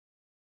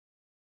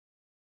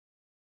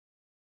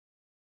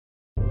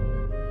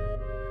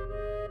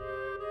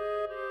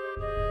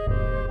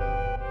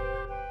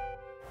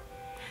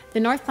The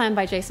North Plan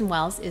by Jason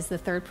Wells is the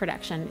third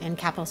production in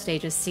Capital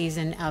Stage's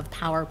season of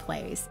power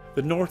plays.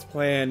 The North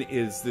Plan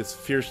is this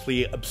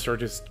fiercely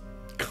absurdist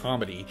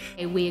comedy.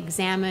 We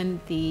examine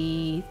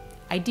the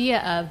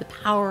idea of the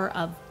power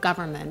of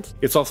government.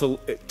 It's also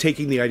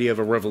taking the idea of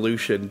a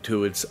revolution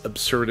to its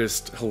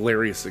absurdist,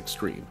 hilarious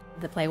extreme.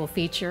 The play will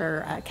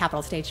feature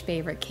Capital Stage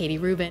favorite Katie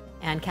Rubin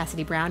and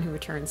Cassidy Brown, who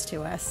returns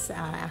to us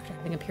after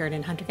having appeared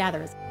in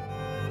Hunter-Gatherers.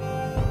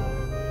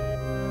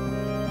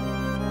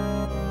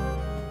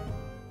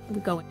 We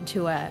go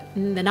into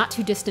the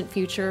not-too-distant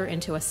future,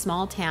 into a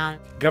small town.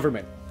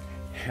 Government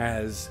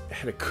has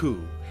had a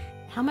coup.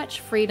 How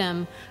much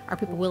freedom are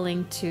people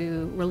willing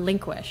to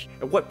relinquish?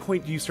 At what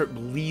point do you start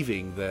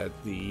believing that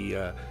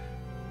the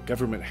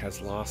government has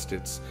lost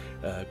its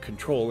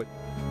control?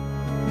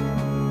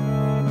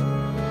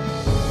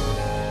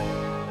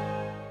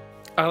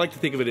 I like to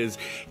think of it as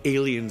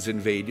aliens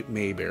invade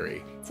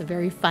Mayberry. It's a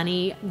very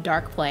funny,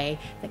 dark play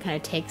that kind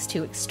of takes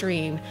to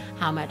extreme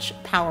how much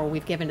power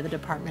we've given to the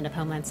Department of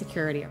Homeland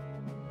Security.